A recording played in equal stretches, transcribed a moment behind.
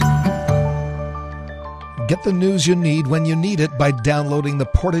Get the news you need when you need it by downloading the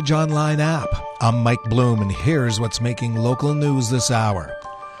Portage Online app. I'm Mike Bloom, and here's what's making local news this hour.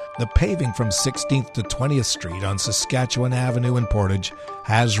 The paving from 16th to 20th Street on Saskatchewan Avenue in Portage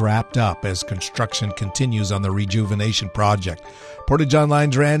has wrapped up as construction continues on the rejuvenation project. Portage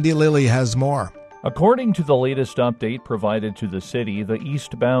Online's Randy Lilly has more. According to the latest update provided to the city, the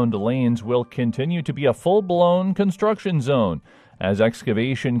eastbound lanes will continue to be a full-blown construction zone as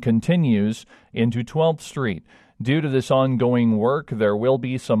excavation continues into 12th Street. Due to this ongoing work, there will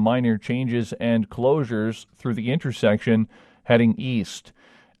be some minor changes and closures through the intersection heading east.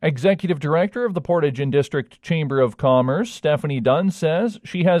 Executive Director of the Portage and District Chamber of Commerce, Stephanie Dunn, says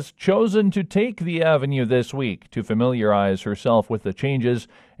she has chosen to take the avenue this week to familiarize herself with the changes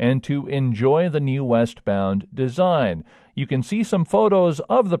and to enjoy the new westbound design. You can see some photos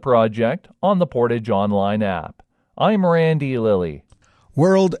of the project on the Portage Online app. I'm Randy Lilly.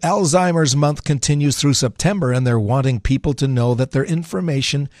 World Alzheimer's Month continues through September, and they're wanting people to know that their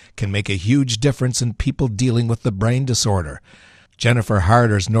information can make a huge difference in people dealing with the brain disorder. Jennifer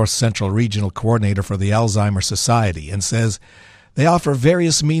Harder's North Central Regional Coordinator for the Alzheimer's Society, and says they offer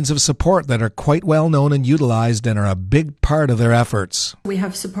various means of support that are quite well known and utilized and are a big part of their efforts. We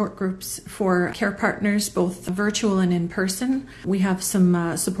have support groups for care partners, both virtual and in person. We have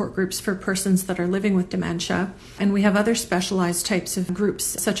some support groups for persons that are living with dementia, and we have other specialized types of groups,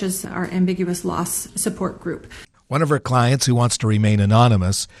 such as our ambiguous loss support group. One of her clients, who wants to remain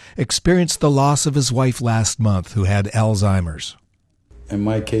anonymous, experienced the loss of his wife last month, who had Alzheimer's. In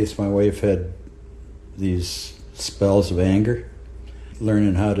my case, my wife had these spells of anger.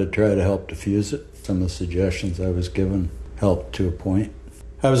 Learning how to try to help diffuse it. Some of the suggestions I was given helped to a point.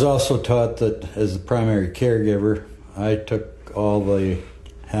 I was also taught that as the primary caregiver, I took all the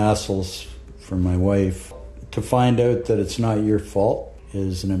hassles for my wife. To find out that it's not your fault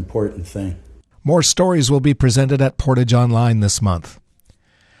is an important thing. More stories will be presented at Portage Online this month.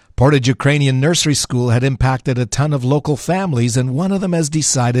 Portage Ukrainian Nursery School had impacted a ton of local families, and one of them has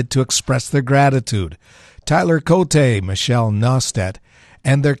decided to express their gratitude. Tyler Cote, Michelle Nostet,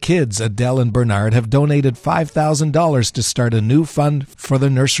 and their kids, Adele and Bernard, have donated $5,000 to start a new fund for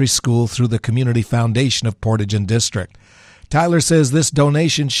the nursery school through the Community Foundation of Portage and District. Tyler says this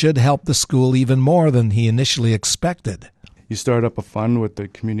donation should help the school even more than he initially expected. You start up a fund with the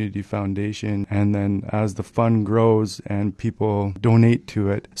Community Foundation, and then as the fund grows and people donate to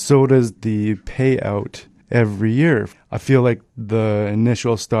it, so does the payout every year. I feel like the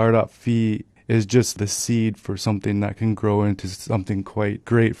initial startup fee is just the seed for something that can grow into something quite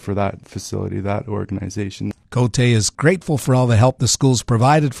great for that facility, that organization. Cote is grateful for all the help the school's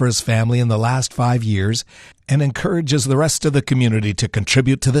provided for his family in the last 5 years and encourages the rest of the community to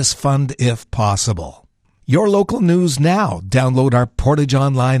contribute to this fund if possible. Your local news now. Download our Portage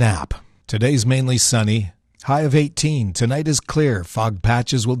Online app. Today's mainly sunny, high of 18. Tonight is clear. Fog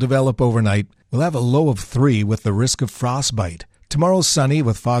patches will develop overnight. We'll have a low of 3 with the risk of frostbite. Tomorrow's sunny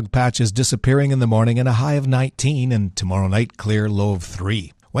with fog patches disappearing in the morning and a high of 19, and tomorrow night clear, low of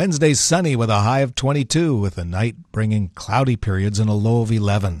 3. Wednesday's sunny with a high of 22, with the night bringing cloudy periods and a low of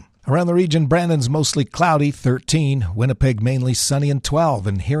 11. Around the region, Brandon's mostly cloudy, 13. Winnipeg mainly sunny and 12.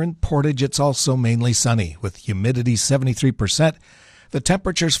 And here in Portage, it's also mainly sunny with humidity 73%. The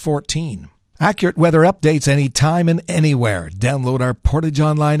temperature's 14. Accurate weather updates anytime and anywhere. Download our Portage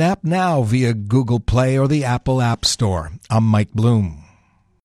Online app now via Google Play or the Apple App Store. I'm Mike Bloom.